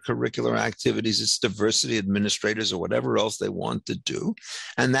extracurricular activities, it's diversity administrators or whatever else they want to do.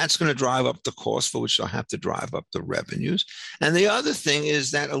 And that's going to drive up the cost, for which they'll have to drive up the revenues. And the other thing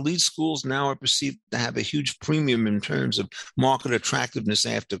is that elite schools now are perceived to have a huge premium in terms of market attractiveness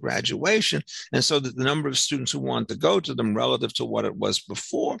after graduation. And so that the number of students who want to go to them relative to what it was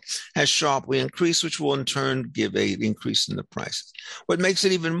before has sharply increased, which will in turn give an increase in the prices. What makes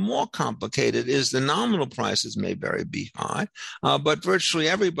it even more complicated is the nominal prices may be high, but virtually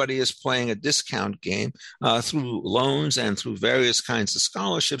everybody is playing a discount game through loans and through various kinds of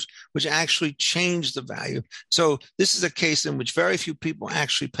scholarships, which actually change the value. So this is a case in which very few people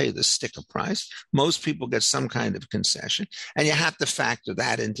actually pay the sticker price. Most people get some kind of concession, and you have to factor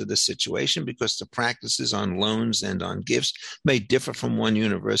that into the situation because the practices on loans and on gifts may differ from one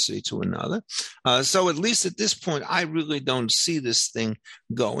university to another. So at least at this point, I really don't see this thing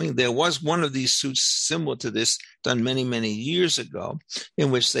going. There was one of these suits similar to this done many, many years ago, in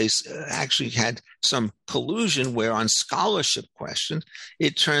which they actually had some collusion where on scholarship questions,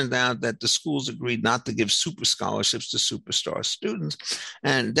 it turned out that the schools agreed not to give super scholarships to superstar students.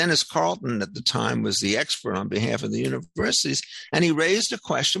 And Dennis Carlton at the time was the expert on behalf of the universities. And he raised a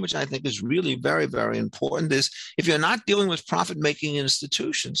question, which I think is really very, very important, is if you're not dealing with profit-making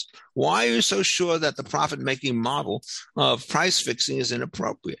institutions, why are you so sure that the profit-making model of price fixing is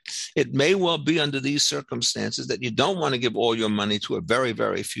inappropriate? It may well be under these circumstances that you don't want to give all your money to a very,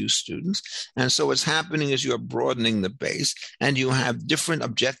 very few students. And so what's happening is you're broadening the base and you have different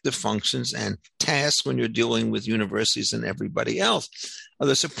objective functions and tasks when you're dealing with universities and everybody else.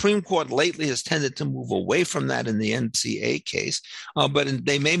 The Supreme Court lately has tended to move away from that in the NCA case, but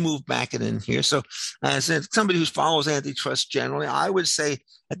they may move back in here. So as somebody who follows antitrust generally, I would say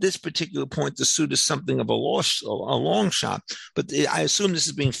at this particular point, the suit is something of a long shot. But I assume this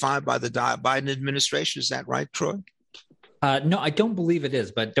is being filed by the Biden administration. Is that right, Troy? No, I don't believe it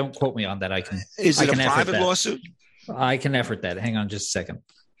is, but don't quote me on that. Is it a private lawsuit? I can effort that. Hang on just a second.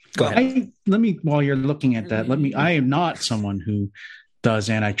 Go ahead. While you're looking at that, I am not someone who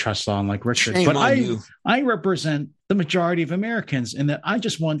does antitrust law like Richard, Shame but on I represent the majority of Americans in that I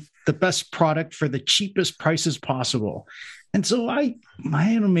just want the best product for the cheapest prices possible. And so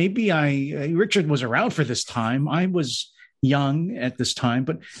Richard was around for this time. I was young at this time,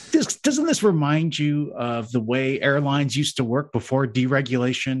 but doesn't this remind you of the way airlines used to work before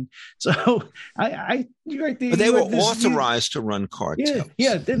deregulation? So they were authorized to run cartels.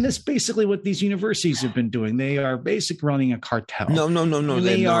 Yeah. Then that's basically what these universities have been doing. They are basically running a cartel.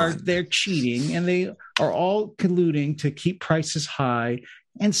 No. They're cheating, and they are all colluding to keep prices high.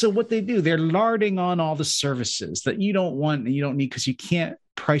 And so what they do, they're larding on all the services that you don't want and you don't need because you can't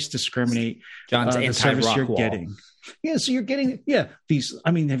price discriminate the service you're getting. Yeah, so you're getting these.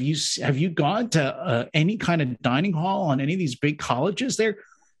 I mean, have you gone to any kind of dining hall on any of these big colleges? They're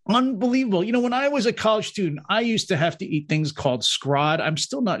unbelievable. You know, when I was a college student, I used to have to eat things called scrod. I'm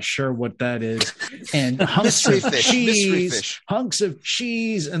still not sure what that is, and hunks of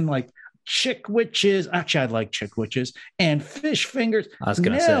cheese, and like Chickwitches. Actually, I like Chickwitches and fish fingers.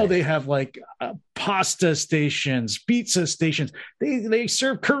 Now they have like pasta stations, pizza stations. They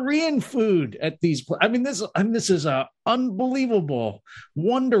serve Korean food at these. I mean, this is a unbelievable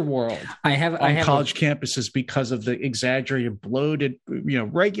wonder world. I have college campuses because of the exaggerated, bloated,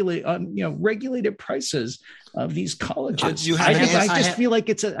 regulated prices of these colleges.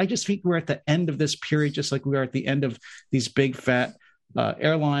 I just think we're at the end of this period, just like we are at the end of these big fat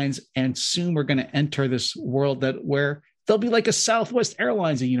airlines, and soon we're going to enter this world where there'll be like a Southwest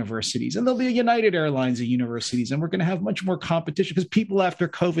Airlines of universities, and there'll be a United Airlines of universities, and we're going to have much more competition because people after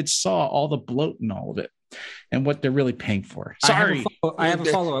COVID saw all the bloat and all of it and what they're really paying for. Sorry. I have a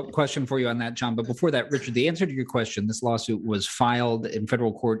follow-up question for you on that, John. But before that, Richard, the answer to your question, this lawsuit was filed in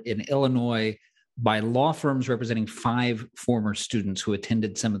federal court in Illinois by law firms representing 5 former students who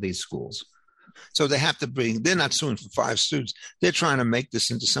attended some of these schools. So they have to they're not suing for 5 students. They're trying to make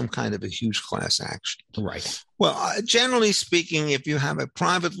this into some kind of a huge class action. Right. Well, generally speaking, if you have a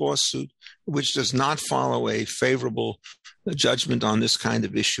private lawsuit which does not follow a favorable judgment on this kind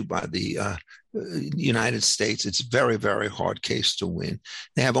of issue by the United States, it's very, very hard case to win.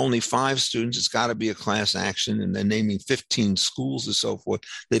 They have only 5 students. It's got to be a class action, and they're naming 15 schools and so forth.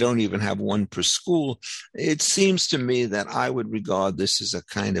 They don't even have one per school. It seems to me that I would regard this as a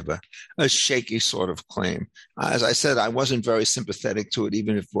kind of a shaky sort of claim. As I said, I wasn't very sympathetic to it,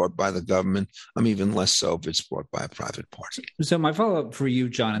 even if brought by the government. I'm even less so if it's brought by a private party. So my follow-up for you,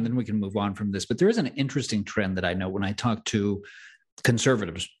 John, and then we can move on from this, but there is an interesting trend that I know when I talk to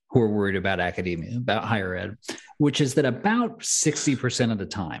conservatives who are worried about academia, about higher ed, which is that about 60% of the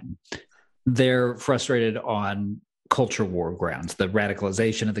time, they're frustrated on culture war grounds, the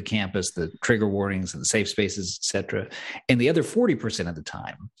radicalization of the campus, the trigger warnings and the safe spaces, et cetera. And the other 40% of the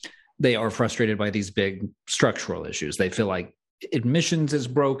time, they are frustrated by these big structural issues. They feel like admissions is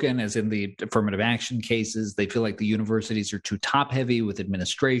broken, as in the affirmative action cases. They feel like the universities are too top heavy with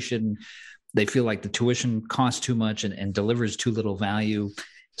administration. They feel like the tuition costs too much and delivers too little value.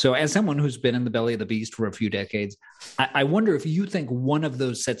 So as someone who's been in the belly of the beast for a few decades, I wonder if you think one of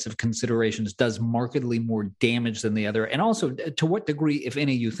those sets of considerations does markedly more damage than the other, and also to what degree, if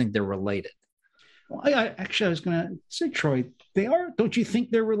any, you think they're related. Well, I was going to say, Troy, they are. Don't you think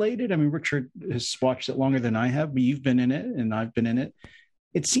they're related? I mean, Richard has watched it longer than I have, but you've been in it and I've been in it.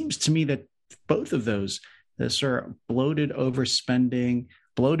 It seems to me that both of those, the sort of bloated overspending,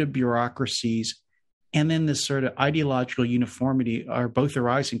 bloated bureaucracies, and then this sort of ideological uniformity are both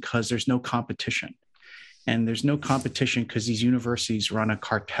arising because there's no competition. And there's no competition because these universities run a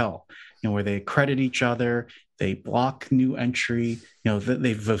cartel, where they accredit each other, they block new entry.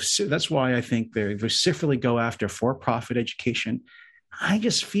 That's why I think they vociferously go after for-profit education. I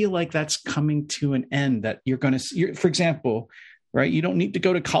just feel like that's coming to an end. That for example, right? You don't need to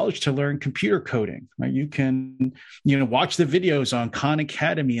go to college to learn computer coding. Right? You can, watch the videos on Khan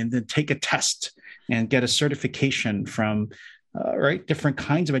Academy and then take a test and get a certification from different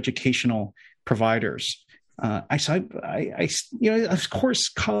kinds of educational providers. Of course,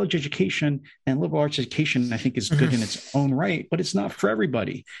 college education and liberal arts education, I think, is good in its own right, but it's not for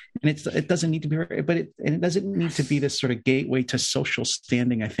everybody, and it doesn't need to be. But it doesn't need to be this sort of gateway to social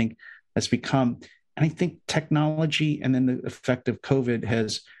standing. I think that's become, and I think technology and then the effect of COVID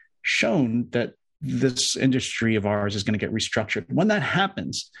has shown that this industry of ours is going to get restructured. When that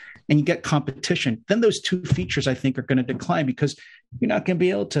happens and you get competition, then those two features, I think, are going to decline, because you're not going to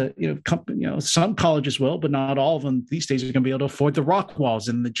be able to, some colleges will, but not all of them these days are going to be able to afford the rock walls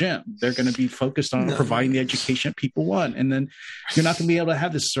in the gym. They're going to be focused on providing the education people want. And then you're not going to be able to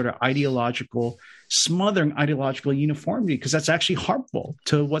have this sort of smothering ideological uniformity, because that's actually harmful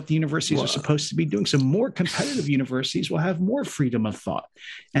to what the universities are supposed to be doing. So more competitive universities will have more freedom of thought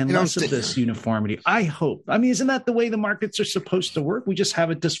and less of this uniformity. I hope. I mean, isn't that the way the markets are supposed to work? We just have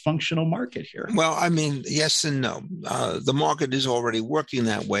a dysfunctional market here. Well, I mean, yes and no. The market is already working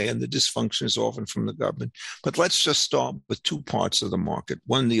that way, and the dysfunction is often from the government. But let's just start with two parts of the market.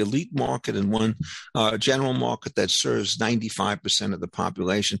 One, the elite market, and one general market that serves 95% of the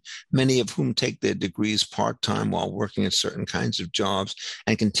population, many of whom take their degrees part-time while working at certain kinds of jobs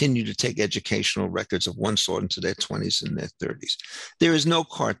and continue to take educational records of one sort into their 20s and their 30s. There is no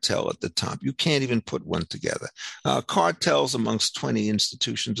cartel at the top. You can't even put one together. Cartels amongst 20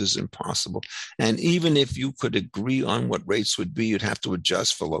 institutions is impossible. And even if you could agree on what rates would be, you'd have to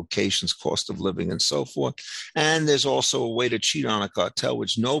adjust for locations, cost of living, and so forth. And there's also a way to cheat on a cartel,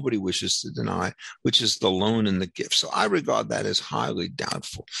 which nobody wishes to deny, which is the loan and the gift. So I regard that as highly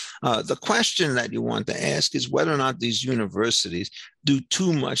doubtful. The question that you want to ask is whether or not these universities do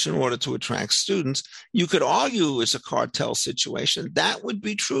too much in order to attract students. You could argue it's a cartel situation. That would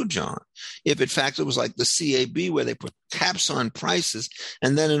be true, John, if in fact it was like the CAB, where they put caps on prices,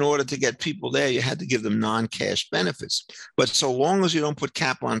 and then in order to get people there, you had to give them non-cash benefits. But so long as you don't put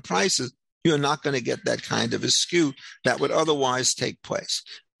cap on prices, you're not going to get that kind of a skew that would otherwise take place.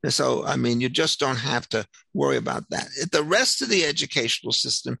 So, I mean, you just don't have to worry about that. The rest of the educational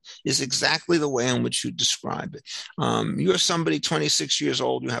system is exactly the way in which you describe it. You're somebody 26 years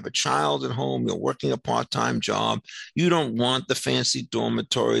old, you have a child at home, you're working a part-time job, you don't want the fancy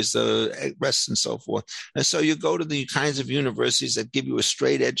dormitories, the rest and so forth. And so you go to the kinds of universities that give you a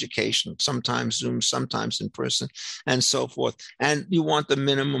straight education, sometimes Zoom, sometimes in person, and so forth. And you want the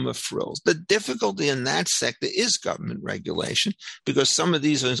minimum of frills. The difficulty in that sector is government regulation, because some of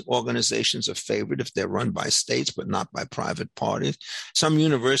these organizations are favored if they're run by by states, but not by private parties. Some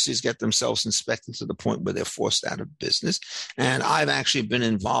universities get themselves inspected to the point where they're forced out of business. And I've actually been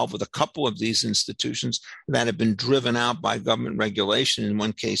involved with a couple of these institutions that have been driven out by government regulation in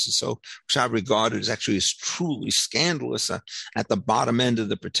one case, which I regarded as actually as truly scandalous at the bottom end of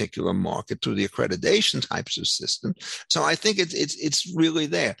the particular market through the accreditation types of system. So I think it's really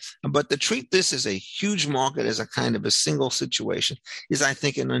there. But to treat this as a huge market, as a kind of a single situation, is, I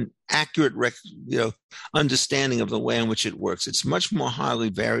think, an accurate understanding of the way in which it works. It's much more highly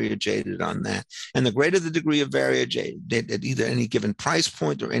variegated on that. And the greater the degree of variation at either any given price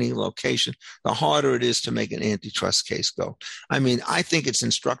point or any location, the harder it is to make an antitrust case go. I mean, I think it's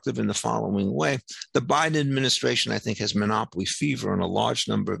instructive in the following way. The Biden administration, I think, has monopoly fever in a large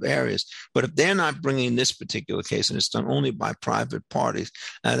number of areas. But if they're not bringing this particular case, and it's done only by private parties,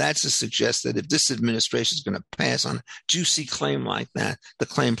 that's to suggest that if this administration is going to pass on a juicy claim like that, the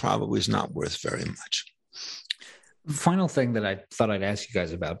claim probably is not worth very much. Final thing that I thought I'd ask you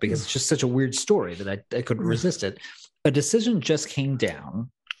guys about, because it's just such a weird story that I couldn't resist it. A decision just came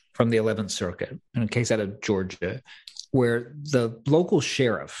down from the 11th Circuit in a case out of Georgia where the local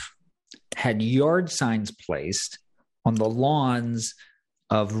sheriff had yard signs placed on the lawns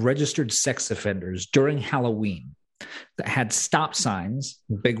of registered sex offenders during Halloween that had stop signs,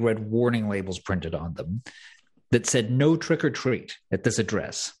 big red warning labels printed on them, that said no trick or treat at this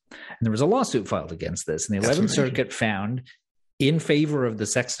address. And there was a lawsuit filed against this. And the 11th Circuit found in favor of the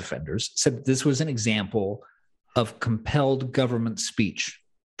sex offenders, said this was an example of compelled government speech.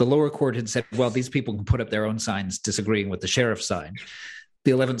 The lower court had said, well, these people can put up their own signs disagreeing with the sheriff's sign.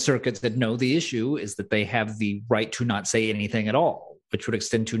 The 11th Circuit said, no, the issue is that they have the right to not say anything at all, which would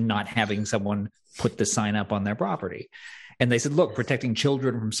extend to not having someone put the sign up on their property. And they said, look, protecting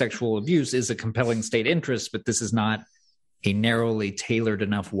children from sexual abuse is a compelling state interest, but this is not a narrowly tailored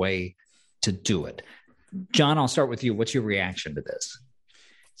enough way to do it. John, I'll start with you. What's your reaction to this?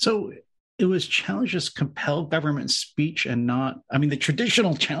 So it was challenged as compelled government speech and not, I mean, the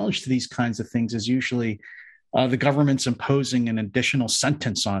traditional challenge to these kinds of things is usually the government's imposing an additional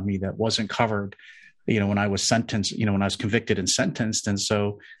sentence on me that wasn't covered, when I was sentenced, when I was convicted and sentenced. And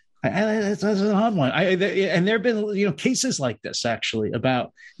so that's an odd one. And there have been, cases like this actually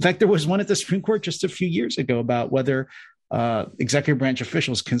about, in fact, there was one at the Supreme Court just a few years ago about whether executive branch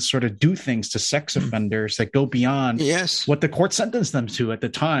officials can sort of do things to sex offenders that go beyond what the court sentenced them to at the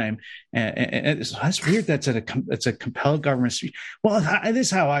time. And that's weird. It's a compelled government speech. Well, this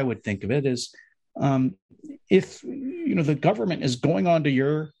is how I would think of it is, if, the government is going onto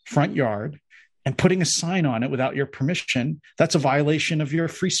your front yard and putting a sign on it without your permission, that's a violation of your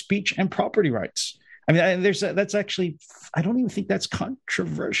free speech and property rights. I mean, that's actually, I don't even think that's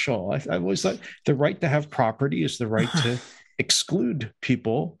controversial. I always thought the right to have property is the right to exclude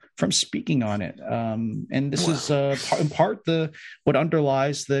people from speaking on it. And this is in part what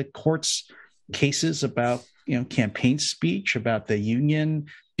underlies the court's cases about, campaign speech, about the union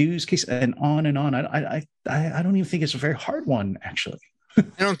dues case, and on and on. I don't even think it's a very hard one, actually.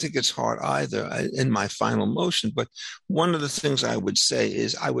 I don't think it's hard either in my final motion, but one of the things I would say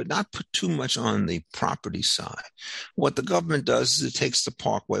is I would not put too much on the property side. What the government does is it takes the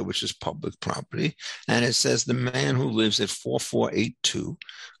parkway, which is public property, and it says the man who lives at 4482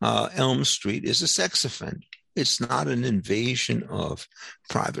 Elm Street is a sex offender. It's not an invasion of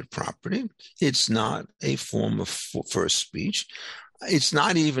private property. It's not a form of first speech. It's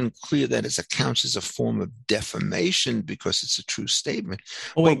not even clear that it counts as a form of defamation because it's a true statement.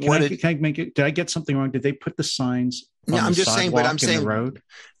 Oh, wait, did I get something wrong? Did they put the signs on the road?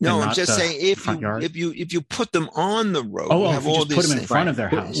 No, I'm just saying if you put them on the road, put them in front of their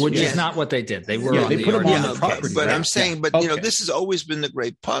house, which is not what they did. They were on the put them on the property. But I'm saying, this has always been the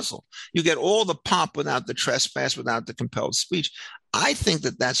great puzzle. You get all the pomp without the trespass, without the compelled speech. I think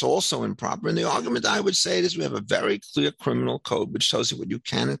that that's also improper. And the argument I would say is we have a very clear criminal code which tells you what you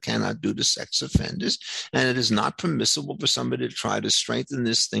can and cannot do to sex offenders. And it is not permissible for somebody to try to strengthen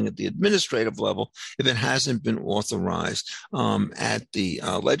this thing at the administrative level if it hasn't been authorized at the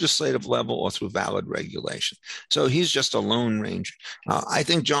legislative level or through valid regulation. So he's just a lone ranger. I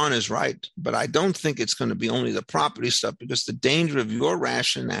think John is right, but I don't think it's going to be only the property stuff, because the danger of your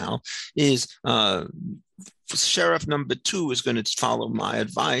rationale is sheriff number 2 is going to follow my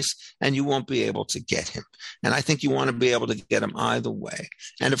advice, and you won't be able to get him. And I think you want to be able to get him either way.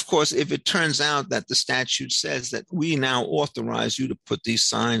 And of course, if it turns out that the statute says that we now authorize you to put these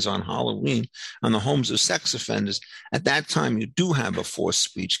signs on Halloween on the homes of sex offenders, at that time you do have a forced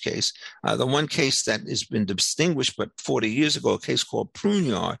speech case. The one case that has been distinguished, but 40 years ago, a case called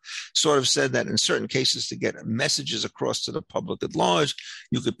Pruneyard, sort of said that in certain cases to get messages across to the public at large,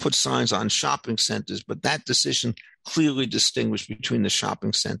 you could put signs on shopping centers, but that decision clearly distinguished between the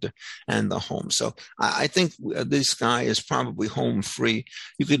shopping center and the home. So I think this guy is probably home free.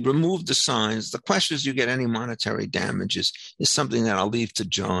 You could remove the signs. The question is, you get any monetary damages is something that I'll leave to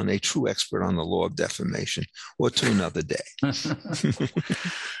John, a true expert on the law of defamation, or to another day.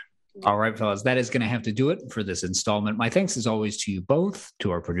 All right, fellas, that is going to have to do it for this installment. My thanks, as always, to you both,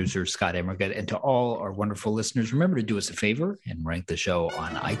 to our producer, Scott Emmergut, and to all our wonderful listeners. Remember to do us a favor and rank the show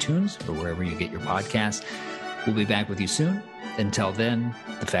on iTunes or wherever you get your podcasts. We'll be back with you soon. Until then,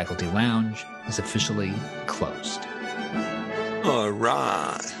 the Faculty Lounge is officially closed. All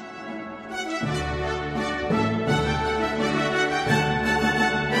right.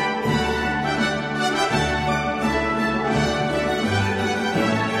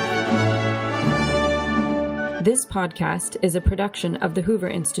 This podcast is a production of the Hoover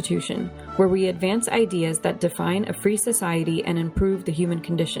Institution, where we advance ideas that define a free society and improve the human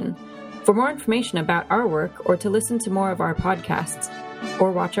condition. For more information about our work, or to listen to more of our podcasts,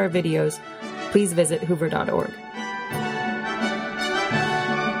 or watch our videos, please visit hoover.org.